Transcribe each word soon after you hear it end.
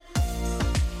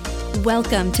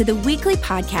Welcome to the weekly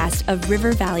podcast of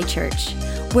River Valley Church.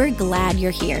 We're glad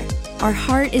you're here. Our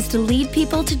heart is to lead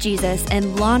people to Jesus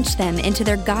and launch them into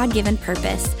their God-given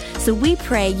purpose. So we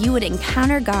pray you would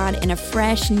encounter God in a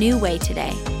fresh, new way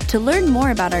today. To learn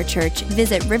more about our church,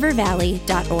 visit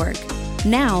rivervalley.org.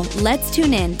 Now, let's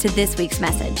tune in to this week's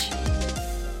message.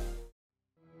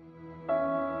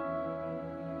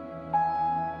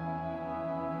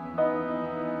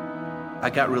 I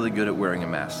got really good at wearing a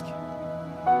mask.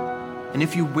 And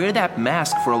if you wear that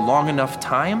mask for a long enough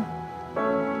time,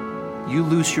 you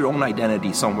lose your own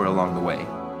identity somewhere along the way.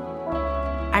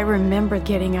 I remember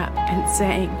getting up and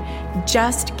saying,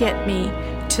 just get me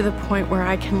to the point where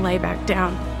I can lay back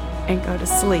down and go to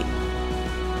sleep.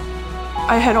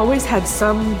 I had always had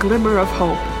some glimmer of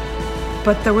hope,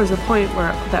 but there was a point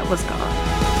where that was gone.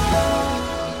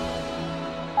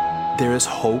 There is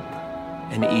hope,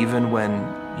 and even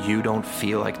when you don't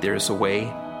feel like there's a way,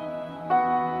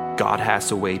 God has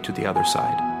a way to the other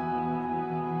side.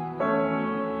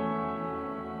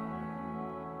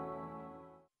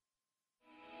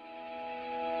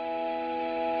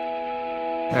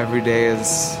 Every day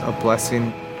is a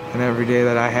blessing, and every day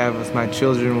that I have with my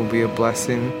children will be a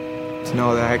blessing. To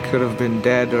know that I could have been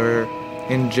dead or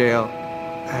in jail,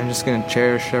 I'm just going to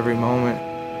cherish every moment.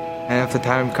 And if the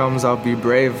time comes, I'll be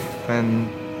brave and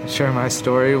share my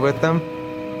story with them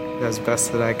as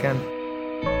best that I can.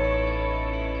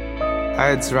 I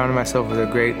had surrounded myself with a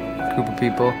great group of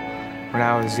people when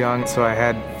I was young, so I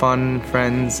had fun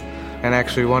friends, and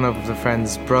actually one of the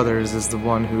friends' brothers is the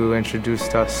one who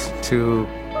introduced us to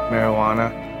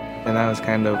marijuana, and that was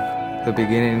kind of the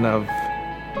beginning of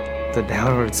the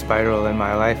downward spiral in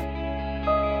my life.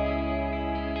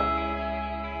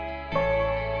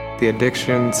 The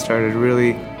addiction started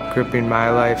really gripping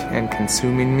my life and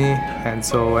consuming me, and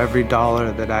so every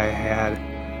dollar that I had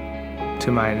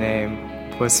to my name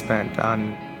was spent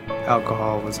on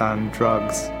alcohol, was on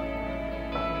drugs.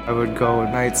 I would go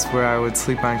nights where I would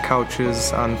sleep on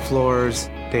couches, on floors,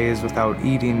 days without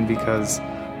eating because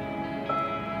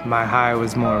my high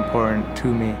was more important to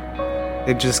me.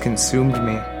 It just consumed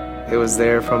me. It was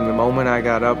there from the moment I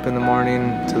got up in the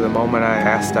morning to the moment I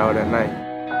passed out at night.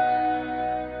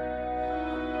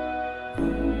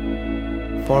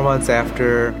 4 months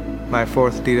after my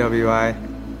fourth DWI,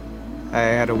 I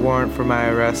had a warrant for my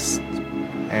arrest,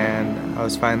 and I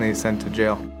was finally sent to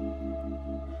jail.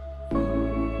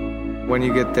 When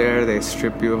you get there, they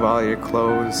strip you of all your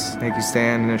clothes, make you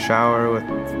stand in a shower with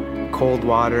cold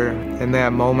water. In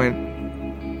that moment,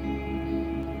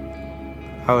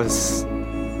 I was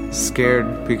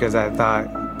scared because I thought,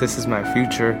 this is my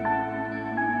future.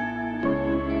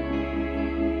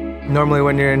 Normally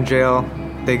when you're in jail,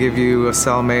 they give you a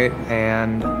cellmate,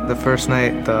 and the first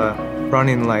night the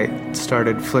running light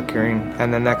started flickering,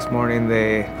 and the next morning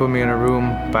they put me in a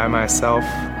room by myself,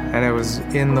 and it was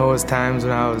in those times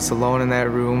when I was alone in that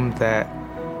room that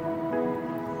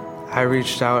I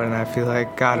reached out, and I feel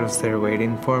like God was there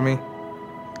waiting for me.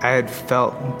 I had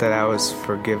felt that I was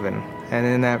forgiven, and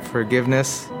in that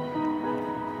forgiveness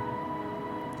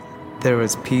there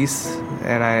was peace,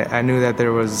 and I knew that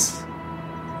there was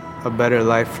a better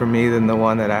life for me than the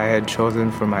one that I had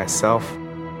chosen for myself.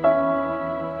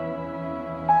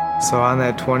 So on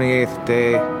that 28th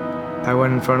day, I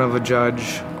went in front of a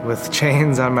judge with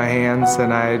chains on my hands,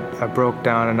 and I broke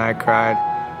down and I cried,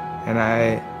 and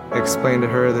I explained to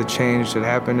her the change that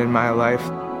happened in my life.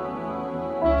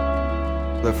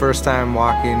 The first time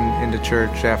walking into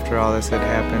church after all this had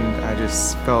happened, I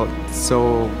just felt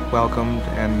so welcomed,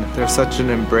 and there's such an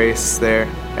embrace there,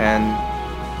 and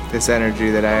this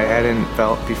energy that I hadn't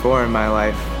felt before in my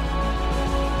life.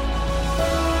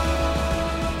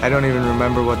 I don't even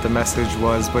remember what the message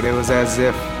was, but it was as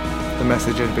if the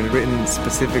message had been written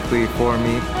specifically for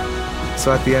me.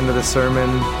 So at the end of the sermon,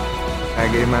 I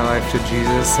gave my life to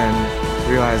Jesus and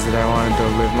realized that I wanted to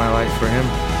live my life for Him.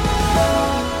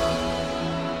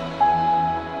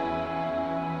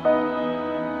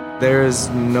 There is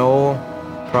no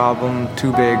problem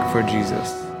too big for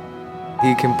Jesus.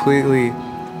 He completely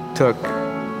took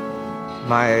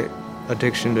my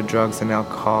addiction to drugs and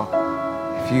alcohol.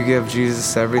 If you give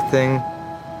Jesus everything,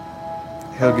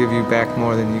 He'll give you back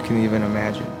more than you can even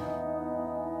imagine.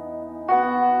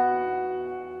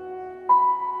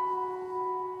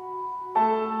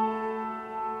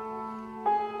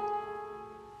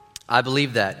 I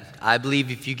believe that. I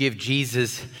believe if you give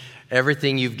Jesus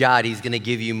everything you've got, He's going to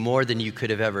give you more than you could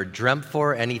have ever dreamt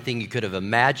for, anything you could have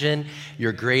imagined,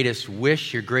 your greatest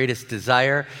wish, your greatest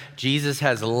desire. Jesus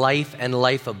has life and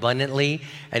life abundantly,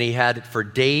 and He had it for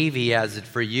Dave, He has it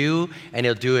for you, and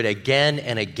He'll do it again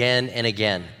and again and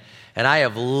again. And I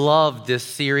have loved this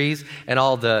series and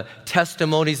all the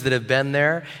testimonies that have been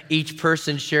there, each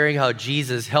person sharing how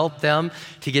Jesus helped them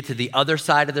to get to the other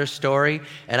side of their story.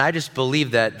 And I just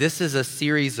believe that this is a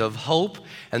series of hope,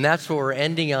 and that's what we're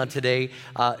ending on today.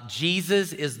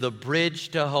 Jesus is the bridge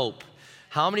to hope.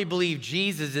 How many believe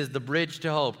Jesus is the bridge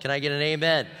to hope? Can I get an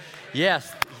amen?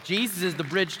 Yes, Jesus is the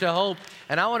bridge to hope.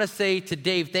 And I want to say to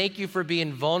Dave, thank you for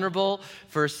being vulnerable,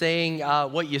 for saying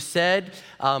what you said.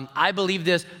 I believe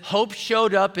this. Hope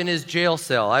showed up in his jail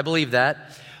cell. I believe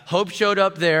that. Hope showed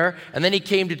up there, and then he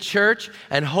came to church,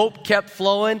 and hope kept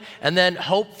flowing, and then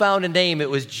hope found a name. It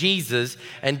was Jesus,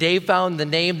 and Dave found the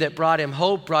name that brought him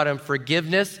hope, brought him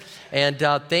forgiveness. And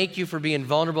thank you for being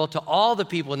vulnerable to all the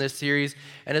people in this series.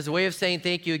 And as a way of saying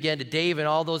thank you again to Dave and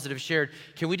all those that have shared,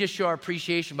 can we just show our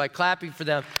appreciation by clapping for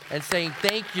them and saying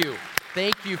thank you.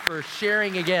 Thank you for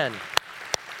sharing again.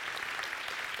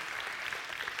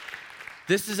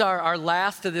 This is our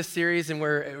last of this series, and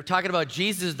we're talking about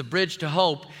Jesus, the bridge to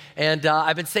hope. And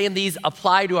I've been saying these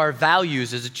apply to our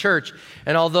values as a church.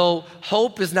 And although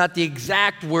hope is not the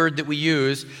exact word that we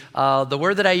use, the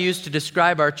word that I used to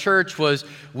describe our church was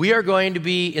we are going to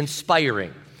be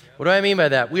inspiring. What do I mean by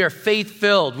that? We are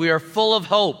faith-filled. We are full of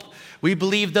hope. We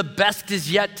believe the best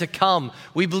is yet to come.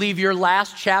 We believe your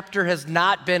last chapter has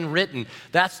not been written.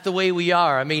 That's the way we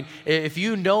are. I mean, if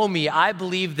you know me, I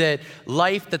believe that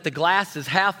the glass is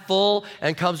half full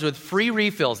and comes with free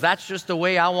refills. That's just the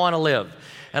way I want to live.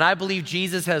 And I believe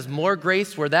Jesus has more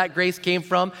grace where that grace came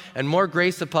from and more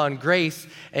grace upon grace.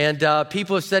 And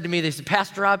people have said to me, they said,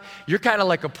 Pastor Rob, you're kind of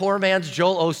like a poor man's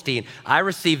Joel Osteen. I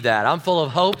received that. I'm full of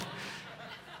hope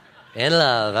and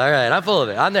love. All right, I'm full of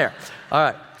it. I'm there. All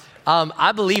right.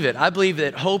 I believe it. I believe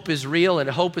that hope is real and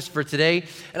hope is for today.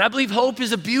 And I believe hope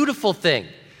is a beautiful thing.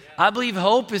 I believe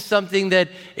hope is something that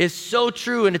is so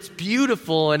true and it's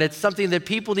beautiful and it's something that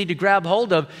people need to grab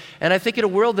hold of. And I think in a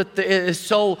world that is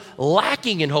so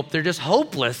lacking in hope, they're just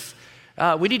hopeless.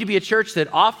 We need to be a church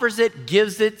that offers it,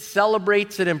 gives it,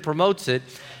 celebrates it, and promotes it.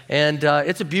 And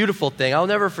it's a beautiful thing. I'll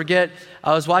never forget,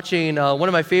 I was watching one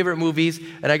of my favorite movies,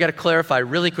 and I got to clarify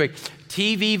really quick.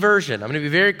 TV version. I'm going to be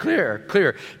very clear.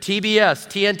 TBS,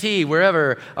 TNT,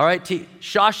 wherever. All right.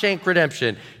 Shawshank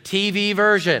Redemption. TV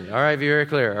version. All right. Be very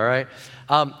clear. All right.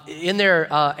 In there,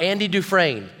 Andy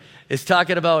Dufresne is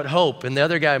talking about hope, and the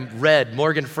other guy,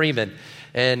 Morgan Freeman,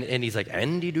 and he's like,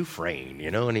 Andy Dufresne,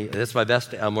 and that's my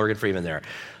best Morgan Freeman there.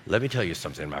 Let me tell you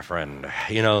something, my friend,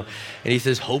 and he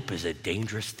says, hope is a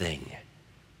dangerous thing.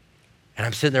 And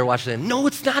I'm sitting there watching him. No,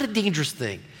 it's not a dangerous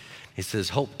thing. He says,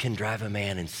 hope can drive a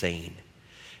man insane.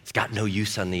 It's got no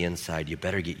use on the inside. You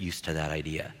better get used to that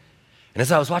idea. And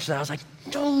as I was watching that, I was like,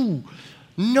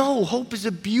 no, hope is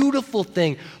a beautiful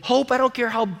thing. Hope, I don't care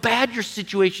how bad your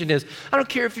situation is. I don't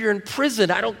care if you're in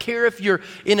prison. I don't care if you're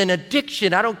in an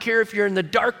addiction. I don't care if you're in the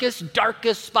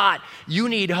darkest spot. You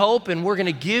need hope, and we're going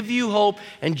to give you hope,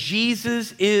 and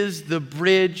Jesus is the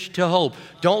bridge to hope.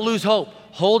 Don't lose hope.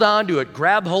 Hold on to it.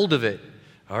 Grab hold of it.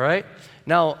 All right?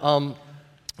 Now,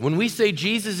 when we say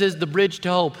Jesus is the bridge to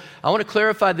hope, I want to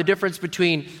clarify the difference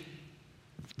between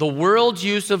the world's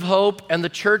use of hope and the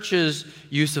church's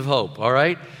use of hope, all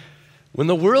right? When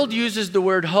the world uses the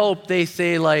word hope, they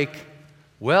say like,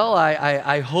 well,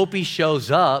 I hope he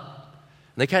shows up.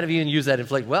 And they kind of even use that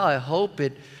inflate, well, I hope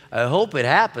it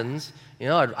happens.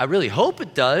 I really hope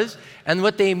it does. And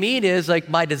what they mean is like,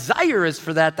 my desire is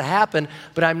for that to happen,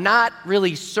 but I'm not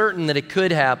really certain that it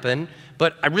could happen.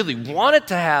 But I really want it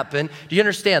to happen. Do you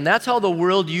understand? That's how the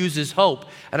world uses hope.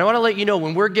 And I want to let you know,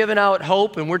 when we're giving out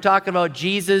hope and we're talking about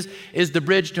Jesus is the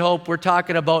bridge to hope, we're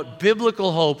talking about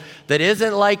biblical hope that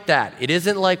isn't like that. It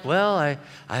isn't like, well,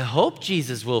 I hope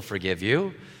Jesus will forgive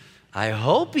you. I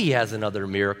hope he has another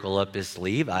miracle up his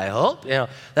sleeve. I hope.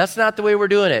 That's not the way we're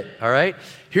doing it, all right?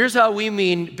 Here's how we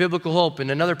mean biblical hope. And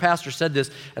another pastor said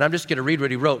this, and I'm just going to read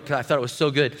what he wrote because I thought it was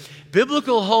so good.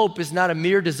 Biblical hope is not a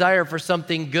mere desire for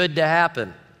something good to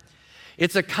happen.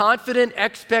 It's a confident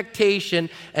expectation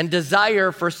and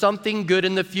desire for something good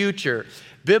in the future.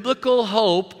 Biblical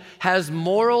hope has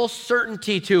moral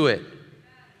certainty to it.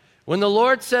 When the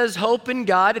Lord says hope in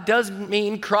God, it doesn't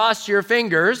mean cross your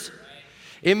fingers.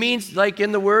 It means, like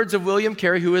in the words of William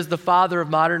Carey, who is the father of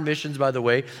modern missions, by the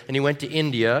way, and he went to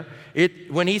India,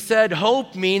 when he said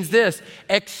hope means this: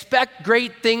 expect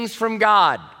great things from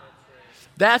God.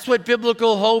 That's what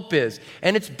biblical hope is.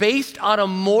 And it's based on a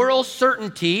moral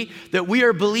certainty that we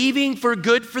are believing for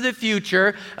good for the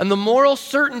future. And the moral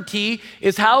certainty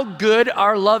is how good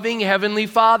our loving Heavenly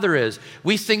Father is.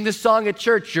 We sing this song at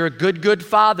church, you're a good, good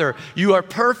Father. You are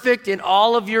perfect in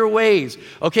all of your ways.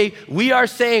 Okay, we are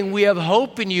saying we have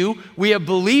hope in you, we have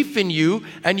belief in you,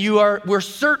 and we're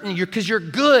certain because you're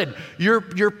good,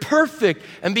 you're perfect.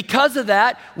 And because of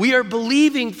that, we are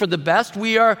believing for the best,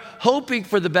 we are hoping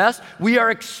for the best, we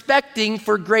are expecting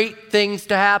for great things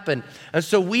to happen. And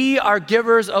so we are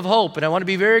givers of hope. And I want to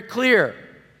be very clear.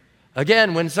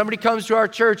 Again, when somebody comes to our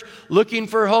church looking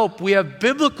for hope, we have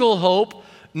biblical hope,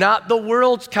 not the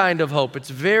world's kind of hope. It's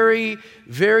very,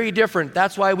 very different.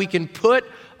 That's why we can put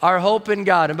our hope in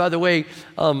God. And by the way,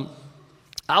 I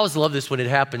always love this when it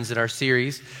happens in our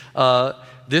series.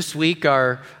 This week,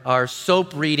 our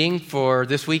soap reading for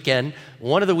this weekend,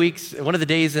 one of the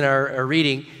days in our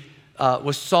reading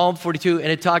was Psalm 42, and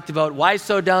it talked about, why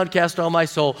so downcast, all my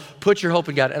soul? Put your hope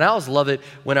in God. And I always love it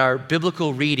when our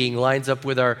biblical reading lines up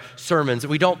with our sermons.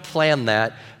 We don't plan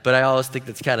that, but I always think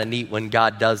that's kind of neat when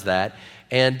God does that.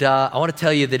 And I want to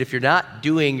tell you that if you're not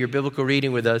doing your biblical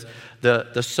reading with us,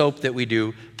 the soap that we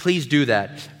do, please do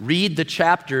that. Read the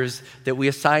chapters that we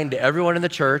assign to everyone in the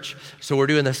church. So we're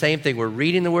doing the same thing. We're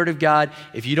reading the Word of God.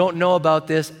 If you don't know about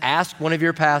this, ask one of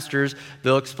your pastors.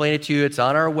 They'll explain it to you. It's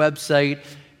on our website.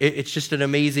 It's just an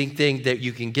amazing thing that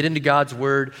you can get into God's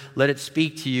Word, let it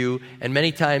speak to you, and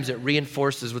many times it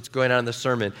reinforces what's going on in the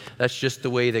sermon. That's just the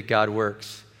way that God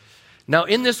works. Now,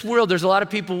 in this world, there's a lot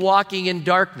of people walking in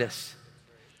darkness.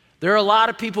 There are a lot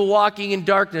of people walking in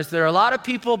darkness. There are a lot of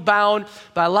people bound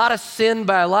by a lot of sin,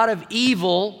 by a lot of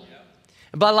evil,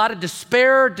 and by a lot of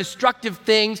despair, destructive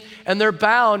things, and they're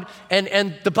bound.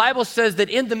 And the Bible says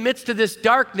that in the midst of this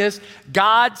darkness,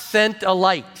 God sent a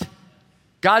light.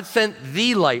 God sent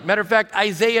the light. Matter of fact,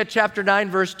 Isaiah chapter 9,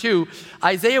 verse 2,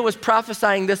 Isaiah was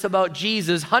prophesying this about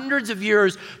Jesus hundreds of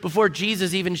years before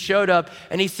Jesus even showed up.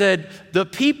 And he said, the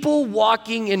people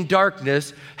walking in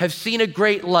darkness have seen a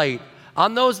great light.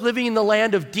 On those living in the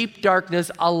land of deep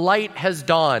darkness, a light has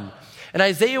dawned. And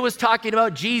Isaiah was talking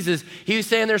about Jesus. He was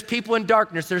saying there's people in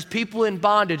darkness, there's people in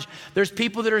bondage, there's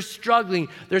people that are struggling,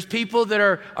 there's people that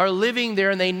are living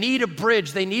there and they need a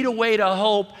bridge, they need a way to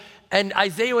hope. And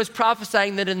Isaiah was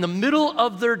prophesying that in the middle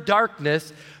of their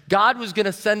darkness, God was going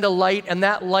to send a light, and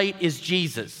that light is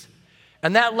Jesus.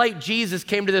 And that light, Jesus,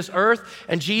 came to this earth,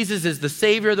 and Jesus is the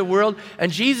Savior of the world. And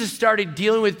Jesus started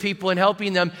dealing with people and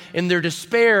helping them in their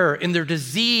despair, in their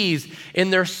disease, in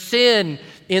their sin,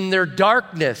 in their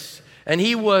darkness. And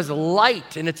he was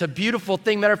light, and it's a beautiful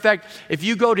thing. Matter of fact, if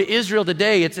you go to Israel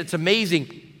today, it's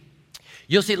amazing.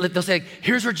 You'll see, they'll say,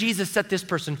 here's where Jesus set this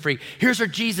person free. Here's where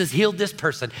Jesus healed this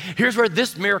person. Here's where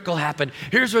this miracle happened.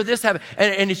 Here's where this happened.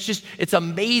 And it's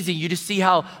amazing. You just see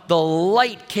how the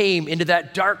light came into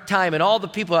that dark time and all the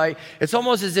people. It's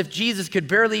almost as if Jesus could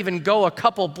barely even go a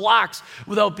couple blocks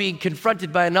without being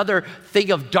confronted by another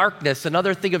thing of darkness,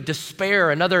 another thing of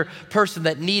despair, another person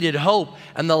that needed hope.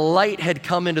 And the light had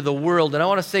come into the world. And I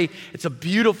want to say it's a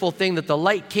beautiful thing that the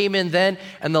light came in then,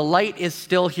 and the light is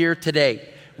still here today.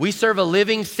 We serve a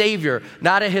living Savior,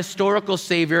 not a historical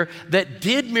Savior that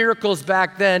did miracles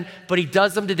back then, but he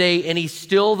does them today, and he's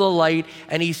still the light,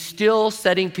 and he's still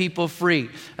setting people free.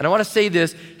 And I want to say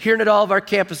this, here at all of our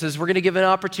campuses, we're going to give an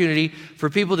opportunity for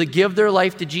people to give their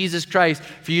life to Jesus Christ,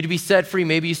 for you to be set free.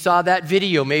 Maybe you saw that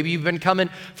video. Maybe you've been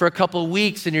coming for a couple of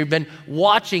weeks, and you've been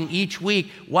watching each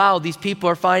week. Wow, these people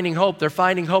are finding hope. They're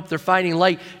finding hope. They're finding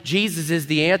light. Jesus is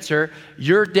the answer.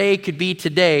 Your day could be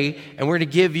today, and we're going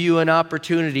to give you an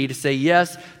opportunity to say,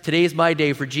 yes, today is my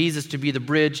day for Jesus to be the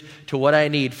bridge to what I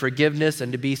need, forgiveness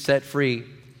and to be set free.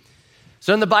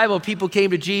 So in the Bible, people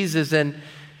came to Jesus, and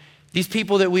these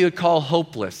people that we would call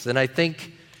hopeless, and I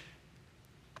think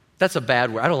that's a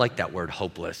bad word. I don't like that word,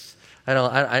 hopeless.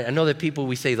 I know that people,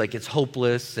 we say like it's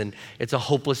hopeless and it's a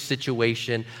hopeless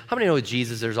situation. How many know with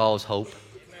Jesus there's always hope?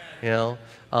 You know?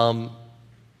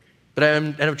 But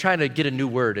I'm trying to get a new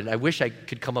word, and I wish I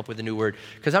could come up with a new word.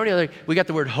 Because we got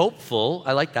the word hopeful.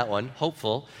 I like that one,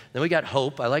 hopeful. Then we got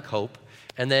hope. I like hope.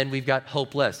 And then we've got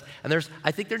hopeless. And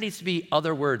I think there needs to be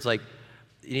other words like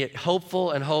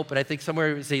hopeful and hope. And I think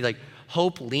somewhere we say like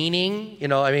hope leaning. I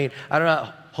don't know.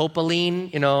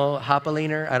 Hope-a-lean,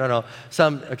 hop-a-leaner. I don't know.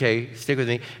 Okay, stick with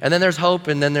me. And then there's hope,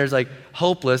 and then there's like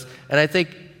hopeless. And I think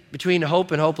between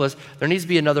hope and hopeless, there needs to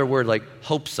be another word like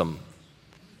hopesome.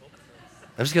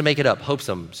 I'm just going to make it up,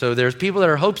 hopesome. So there's people that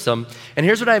are hopesome, and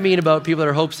here's what I mean about people that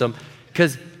are hopesome,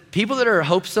 because people that are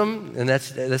hopesome, and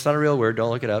that's not a real word,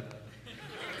 don't look it up.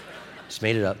 Just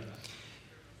made it up.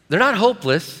 They're not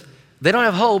hopeless. They don't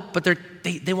have hope, but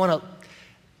they want to,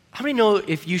 How many know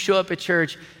if you show up at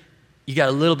church, you got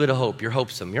a little bit of hope? You're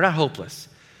hopesome. You're not hopeless.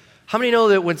 How many know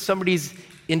that when somebody's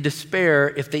in despair,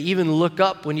 if they even look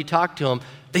up when you talk to them,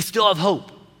 they still have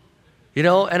hope? You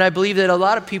know, and I believe that a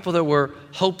lot of people that were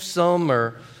hopesome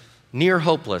or near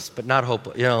hopeless, but not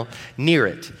hopeless, you know, near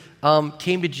it,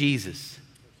 came to Jesus.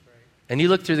 And you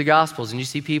look through the Gospels and you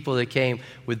see people that came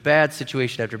with bad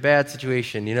situation after bad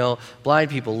situation, you know,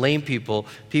 blind people, lame people,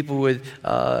 people with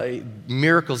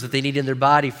miracles that they need in their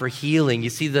body for healing. You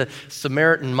see the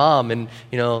Samaritan mom and,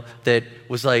 you know, that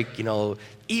was like, you know,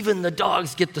 even the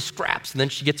dogs get the scraps, and then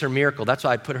she gets her miracle. That's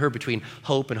why I put her between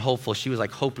hope and hopeful. She was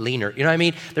like hope leaner. You know what I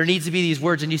mean? There needs to be these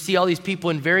words, and you see all these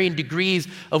people in varying degrees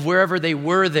of wherever they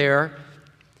were there.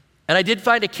 And I did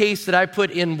find a case that I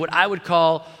put in what I would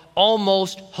call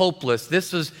almost hopeless.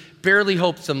 This was barely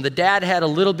hopesome. The dad had a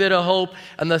little bit of hope,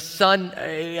 and the son,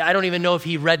 I don't even know if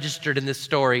he registered in this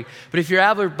story. But if you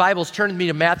have your Bibles, turn with me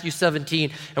to Matthew 17,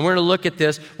 and we're going to look at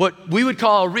this, what we would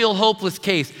call a real hopeless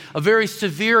case, a very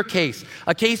severe case,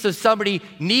 a case of somebody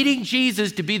needing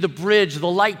Jesus to be the bridge, the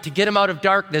light to get him out of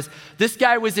darkness. This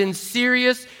guy was in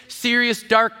serious, serious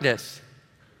darkness.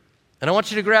 And I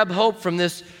want you to grab hope from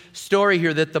this story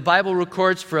here that the Bible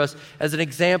records for us as an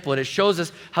example, and it shows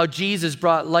us how Jesus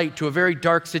brought light to a very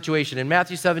dark situation. In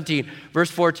Matthew 17,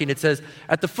 verse 14, it says,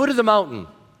 "At the foot of the mountain,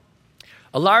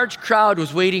 a large crowd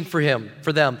was waiting for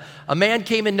them. A man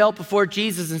came and knelt before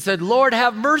Jesus and said, 'Lord,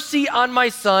 have mercy on my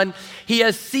son. He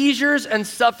has seizures and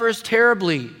suffers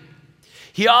terribly.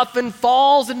 He often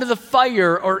falls into the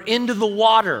fire or into the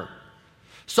water.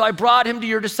 So I brought him to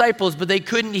your disciples, but they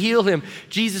couldn't heal him.'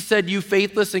 Jesus said, 'You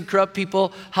faithless and corrupt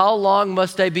people, how long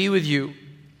must I be with you?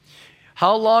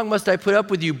 How long must I put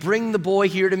up with you? Bring the boy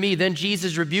here to me.' Then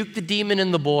Jesus rebuked the demon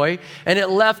in the boy, and it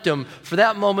left him. For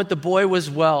that moment, the boy was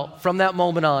well, from that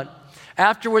moment on.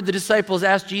 Afterward, the disciples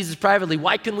asked Jesus privately,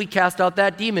 'Why couldn't we cast out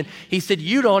that demon?' He said,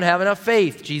 'You don't have enough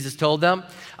faith,' Jesus told them.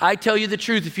 'I tell you the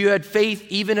truth, if you had faith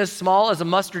even as small as a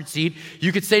mustard seed,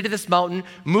 you could say to this mountain,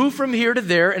 move from here to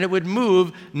there, and it would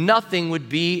move. Nothing would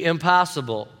be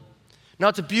impossible.'" Now,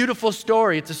 it's a beautiful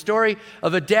story. It's a story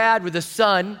of a dad with a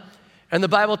son, and the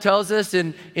Bible tells us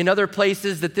in other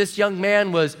places that this young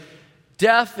man was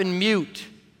deaf and mute.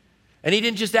 And he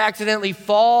didn't just accidentally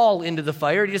fall into the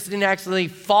fire. He just didn't accidentally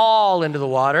fall into the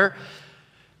water.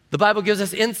 The Bible gives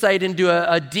us insight into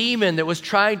a demon that was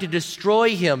trying to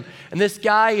destroy him. And this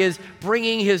guy is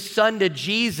bringing his son to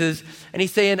Jesus, and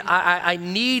he's saying, I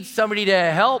need somebody to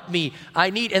help me.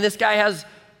 And this guy has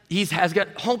got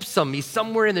hopesome. He's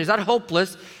somewhere in there. He's not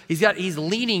hopeless. He's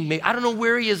leaning. I don't know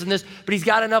where he is in this, but he's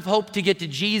got enough hope to get to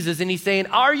Jesus. And he's saying,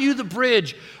 "Are you the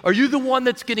bridge? Are you the one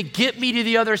that's going to get me to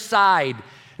the other side?"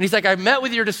 And he's like, "I met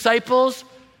with your disciples."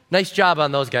 Nice job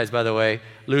on those guys, by the way.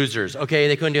 Losers. Okay,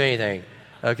 they couldn't do anything.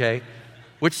 Okay.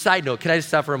 Which side note, can I just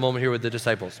stop for a moment here with the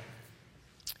disciples?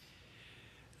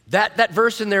 That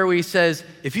verse in there where he says,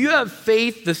 if you have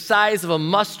faith the size of a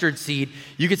mustard seed,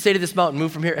 you could say to this mountain,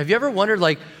 move from here. Have you ever wondered,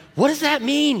 like, what does that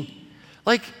mean?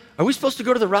 Like, are we supposed to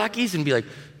go to the Rockies and be like,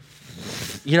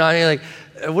 you know, I mean, like,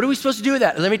 what are we supposed to do with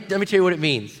that? Let me tell you what it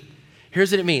means.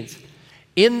 Here's what it means.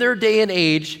 In their day and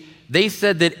age, they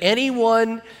said that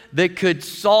anyone that could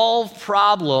solve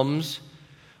problems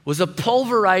was a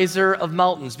pulverizer of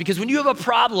mountains. Because when you have a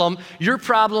problem, your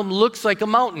problem looks like a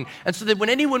mountain. And so that when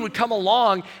anyone would come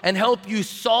along and help you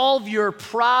solve your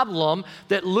problem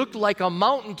that looked like a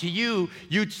mountain to you,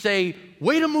 you'd say,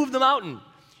 way to move the mountain.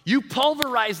 You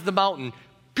pulverized the mountain.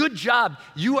 Good job.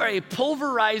 You are a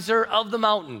pulverizer of the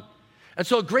mountain. And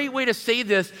so a great way to say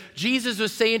this, Jesus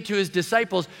was saying to his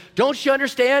disciples, don't you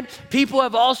understand? People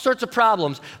have all sorts of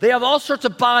problems. They have all sorts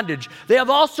of bondage. They have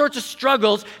all sorts of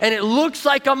struggles, and it looks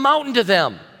like a mountain to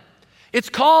them. It's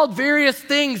called various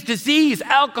things, disease,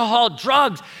 alcohol,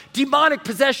 drugs, demonic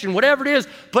possession, whatever it is,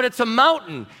 but it's a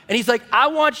mountain. And he's like, I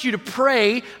want you to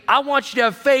pray. I want you to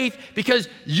have faith because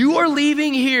you are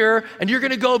leaving here and you're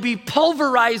going to go be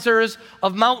pulverizers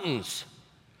of mountains.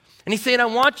 And he's saying, I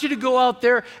want you to go out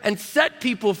there and set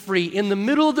people free in the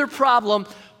middle of their problem,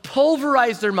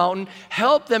 pulverize their mountain,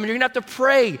 help them. And you're going to have to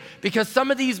pray because some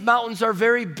of these mountains are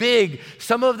very big.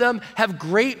 Some of them have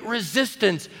great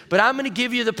resistance, but I'm going to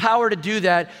give you the power to do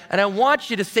that. And I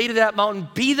want you to say to that mountain,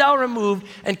 be thou removed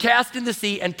and cast in the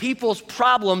sea, and people's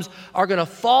problems are going to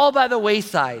fall by the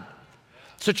wayside.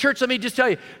 So church, let me just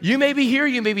tell you, you may be here,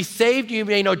 you may be saved, you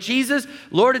may know Jesus,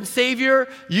 Lord and Savior,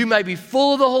 you might be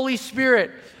full of the Holy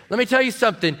Spirit. Let me tell you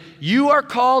something. You are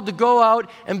called to go out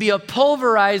and be a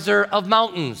pulverizer of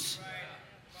mountains.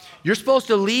 You're supposed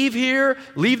to leave here,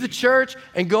 leave the church,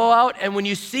 and go out, and when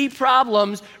you see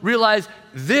problems, realize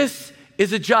this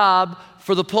is a job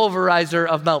for the pulverizer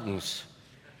of mountains.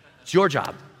 It's your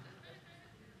job.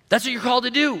 That's what you're called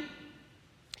to do.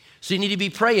 So you need to be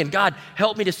praying, God,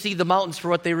 help me to see the mountains for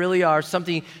what they really are,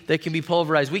 something that can be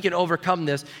pulverized. We can overcome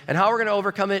this. And how we're going to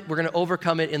overcome it? We're going to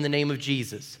overcome it in the name of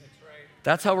Jesus.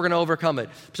 That's how we're going to overcome it.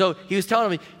 So he was telling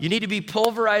me, you need to be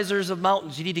pulverizers of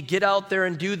mountains. You need to get out there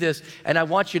and do this. And I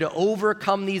want you to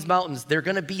overcome these mountains. They're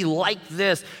going to be like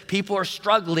this. People are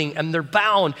struggling and they're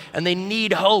bound and they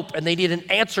need hope and they need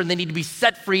an answer and they need to be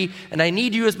set free. And I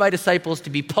need you as my disciples to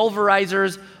be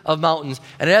pulverizers of mountains.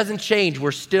 And it hasn't changed.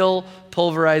 We're still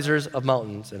pulverizers of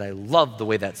mountains. And I love the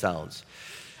way that sounds.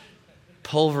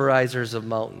 Pulverizers of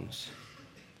mountains.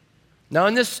 Now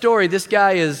in this story, this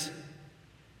guy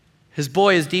his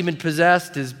boy is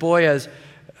demon-possessed. His boy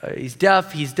he's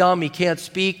deaf, he's dumb, he can't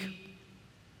speak,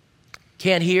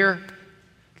 can't hear.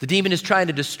 The demon is trying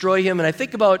to destroy him. And I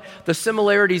think about the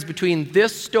similarities between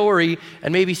this story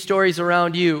and maybe stories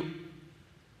around you.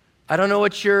 I don't know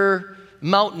what your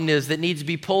mountain is that needs to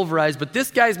be pulverized, but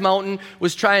this guy's mountain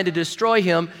was trying to destroy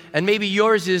him, and maybe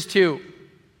yours is too.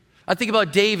 I think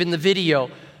about Dave in the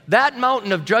video. That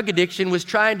mountain of drug addiction was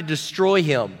trying to destroy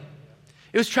him.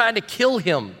 It was trying to kill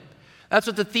him. That's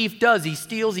what the thief does. He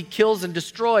steals, he kills, and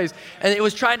destroys. And it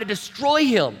was trying to destroy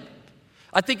him.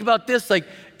 I think about this,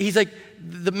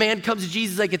 the man comes to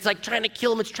Jesus, it's like trying to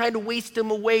kill him. It's trying to waste him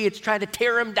away. It's trying to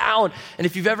tear him down. And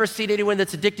if you've ever seen anyone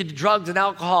that's addicted to drugs and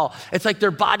alcohol, it's like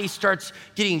their body starts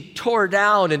getting tore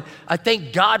down. And I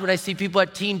thank God when I see people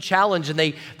at Teen Challenge and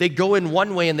they go in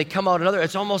one way and they come out another.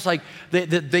 It's almost like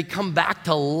they come back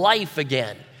to life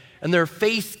again. And their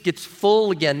face gets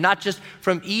full again, not just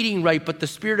from eating right, but the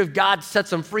Spirit of God sets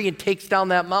them free and takes down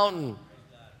that mountain.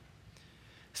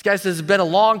 This guy says it's been a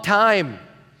long time.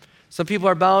 Some people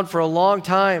are bound for a long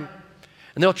time.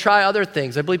 And they'll try other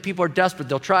things. I believe people are desperate.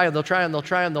 They'll try and they'll try and they'll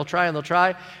try and they'll try and they'll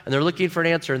try. And they're looking for an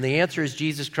answer. And the answer is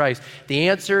Jesus Christ. The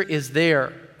answer is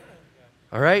there.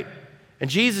 All right? And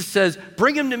Jesus says,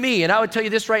 bring him to me. And I would tell you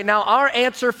this right now. Our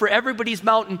answer for everybody's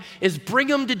mountain is bring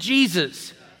them to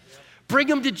Jesus. Bring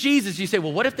them to Jesus. You say,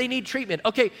 well, what if they need treatment?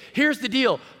 Okay, here's the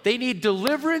deal. They need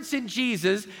deliverance in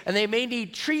Jesus, and they may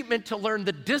need treatment to learn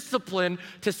the discipline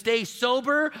to stay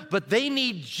sober, but they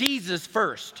need Jesus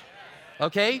first.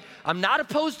 Okay? I'm not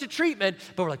opposed to treatment,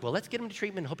 but we're like, well, let's get them to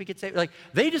treatment. Hope he gets saved.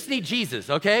 They just need Jesus,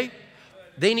 okay?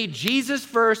 They need Jesus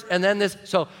first, and then this.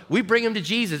 So we bring them to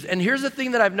Jesus. And here's the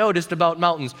thing that I've noticed about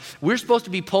mountains. We're supposed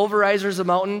to be pulverizers of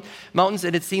mountains,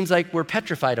 and it seems like we're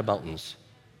petrified of mountains.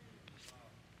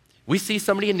 We see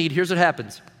somebody in need, here's what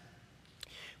happens.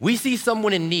 We see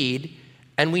someone in need,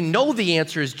 and we know the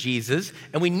answer is Jesus,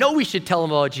 and we know we should tell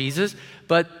them about Jesus,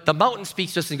 but the mountain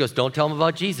speaks to us and goes, don't tell them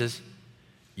about Jesus.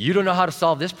 You don't know how to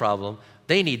solve this problem.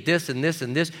 They need this and this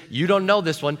and this. You don't know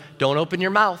this one. Don't open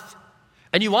your mouth.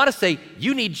 And you want to say,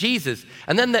 you need Jesus.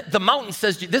 And then the mountain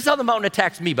says, this is how the mountain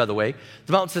attacks me, by the way.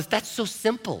 The mountain says, that's so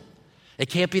simple. It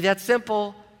can't be that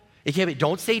simple. It can't be,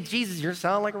 don't say Jesus. You're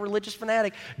sounding like a religious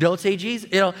fanatic. Don't say Jesus.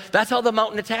 That's how the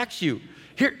mountain attacks you.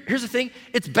 Here's the thing.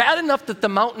 It's bad enough that the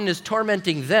mountain is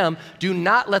tormenting them. Do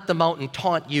not let the mountain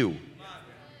taunt you.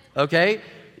 Okay?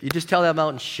 You just tell that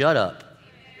mountain, shut up.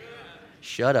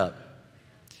 Shut up.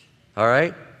 All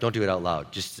right? Don't do it out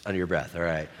loud. Just under your breath. All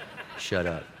right? Shut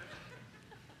up.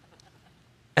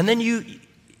 And then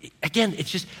again, it's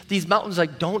just these mountains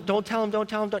don't tell them, don't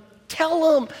tell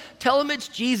them, tell them it's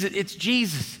Jesus. It's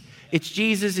Jesus. It's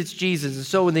Jesus, it's Jesus. And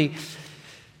so when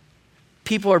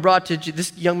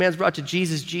this young man's brought to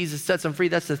Jesus, Jesus sets him free.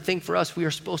 That's the thing for us. We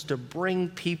are supposed to bring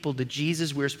people to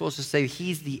Jesus. We are supposed to say,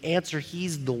 he's the answer,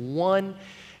 he's the one.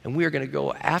 And we are going to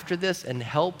go after this and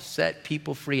help set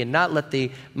people free and not let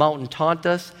the mountain taunt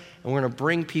us. And we're going to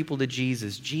bring people to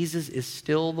Jesus. Jesus is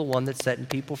still the one that's setting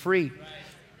people free.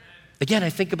 Again, I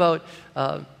think about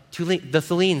the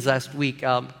Thelines last week.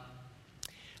 I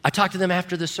talked to them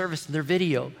after the service in their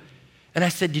video. And I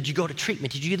said, did you go to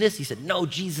treatment? Did you do this? He said, no,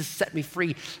 Jesus set me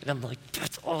free. And I'm like,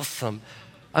 that's awesome.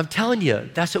 I'm telling you,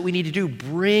 that's what we need to do.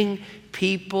 Bring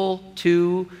people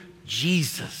to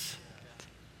Jesus.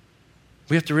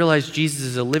 We have to realize Jesus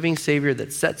is a living Savior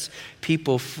that sets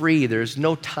people free. There's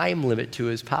no time limit to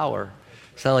his power.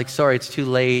 It's not like, sorry, it's too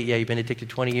late. Yeah, you've been addicted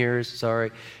 20 years.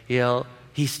 Sorry.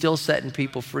 He's still setting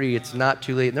people free. It's not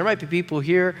too late. And there might be people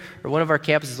here or one of our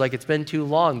campuses like, it's been too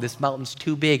long. This mountain's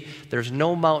too big. There's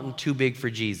no mountain too big for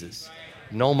Jesus.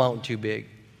 No mountain too big.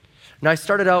 Now, I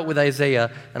started out with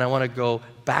Isaiah, and I want to go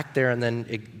back there and then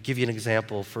give you an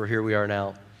example for here we are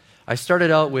now. I started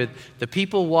out with, the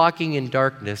people walking in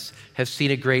darkness have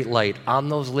seen a great light. On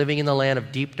those living in the land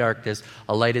of deep darkness,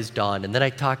 a light has dawned. And then I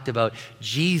talked about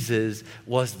Jesus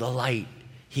was the light.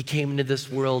 He came into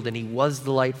this world and he was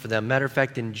the light for them. Matter of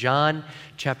fact, in John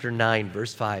chapter 9,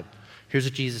 verse 5, here's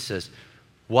what Jesus says.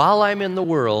 while I'm in the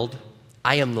world,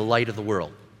 I am the light of the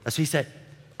world. That's what he said.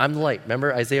 I'm the light.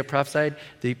 Remember Isaiah prophesied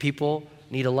the people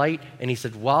need a light? And he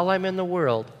said, while I'm in the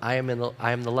world, I am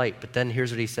the light. But then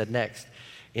here's what he said next.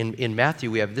 In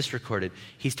Matthew, we have this recorded.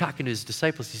 He's talking to his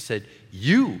disciples. He said,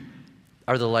 you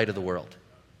are the light of the world.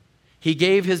 He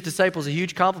gave his disciples a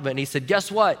huge compliment, and he said,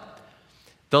 guess what?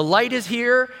 The light is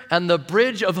here, and the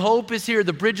bridge of hope is here.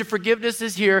 The bridge of forgiveness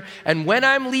is here. And when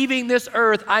I'm leaving this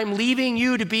earth, I'm leaving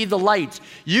you to be the lights.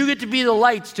 You get to be the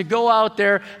lights to go out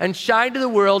there and shine to the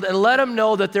world and let them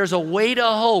know that there's a way to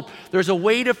hope. There's a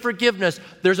way to forgiveness.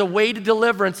 There's a way to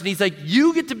deliverance. And he's like,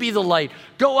 you get to be the light.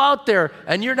 Go out there,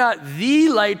 and you're not the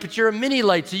light, but you're a mini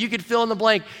light, so you can fill in the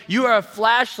blank. You are a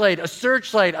flashlight, a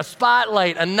searchlight, a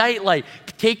spotlight, a nightlight.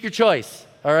 Take your choice,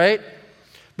 all right?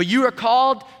 But you are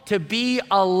called to be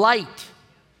a light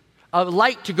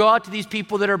to go out to these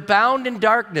people that are bound in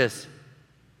darkness.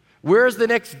 Where's the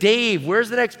next Dave? Where's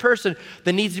the next person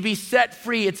that needs to be set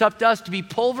free? It's up to us to be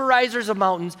pulverizers of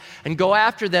mountains and go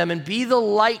after them and be the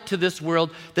light to this world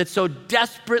that so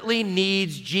desperately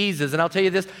needs Jesus. And I'll tell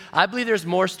you this, I believe there's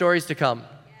more stories to come.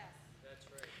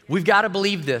 We've got to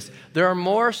believe this. There are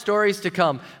more stories to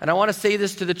come. And I want to say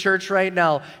this to the church right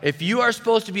now. If you are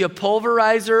supposed to be a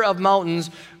pulverizer of mountains,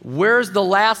 where's the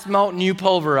last mountain you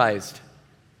pulverized?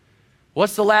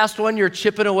 What's the last one you're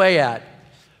chipping away at?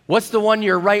 What's the one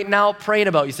you're right now praying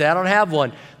about? You say, I don't have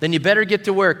one. Then you better get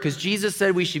to work, because Jesus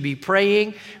said we should be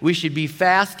praying, we should be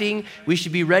fasting, we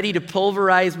should be ready to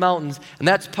pulverize mountains, and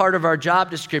that's part of our job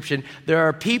description. There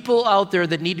are people out there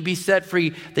that need to be set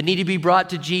free, that need to be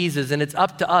brought to Jesus, and it's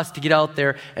up to us to get out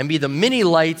there and be the mini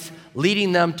lights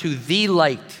leading them to the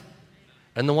light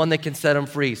and the one that can set them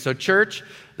free. So church,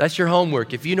 that's your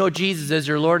homework. If you know Jesus as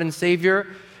your Lord and Savior,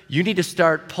 you need to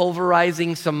start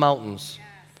pulverizing some mountains.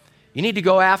 You need to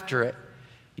go after it.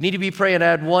 You need to be praying. I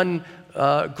had one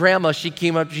grandma, she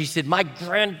came up, she said, my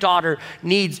granddaughter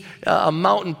needs a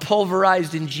mountain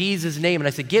pulverized in Jesus' name. And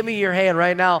I said, give me your hand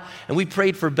right now. And we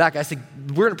prayed for Becca. I said,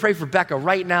 we're going to pray for Becca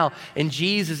right now in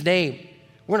Jesus' name.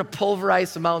 We're going to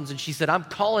pulverize some mountains. And she said, I'm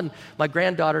calling my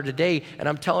granddaughter today, and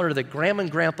I'm telling her that Grandma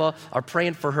and Grandpa are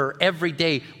praying for her every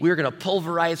day. We're going to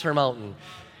pulverize her mountain.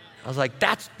 I was like,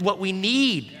 that's what we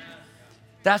need.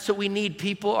 That's what we need.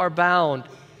 People are bound.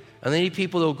 And they need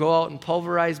people that will go out and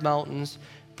pulverize mountains,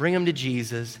 bring them to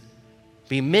Jesus,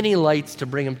 be many lights to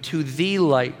bring them to the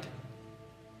light.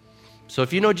 So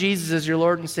if you know Jesus as your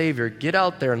Lord and Savior, get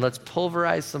out there and let's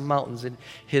pulverize some mountains in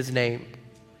His name.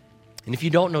 And if you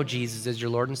don't know Jesus as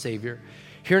your Lord and Savior,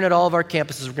 here and at all of our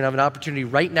campuses, we're going to have an opportunity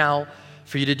right now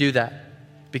for you to do that.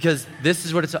 Because this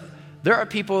is what it's... There are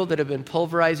people that have been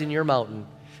pulverizing your mountain,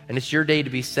 and it's your day to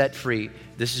be set free.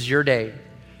 This is your day.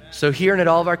 So here and at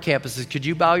all of our campuses, could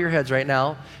you bow your heads right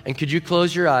now, and could you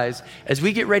close your eyes as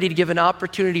we get ready to give an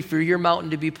opportunity for your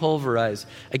mountain to be pulverized?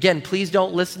 Again, please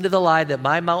don't listen to the lie that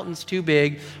my mountain's too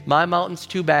big, my mountain's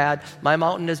too bad, my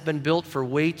mountain has been built for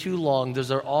way too long. Those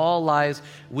are all lies.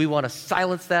 We want to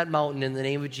silence that mountain in the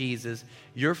name of Jesus.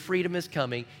 Your freedom is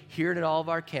coming here and at all of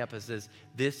our campuses.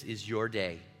 This is your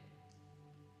day.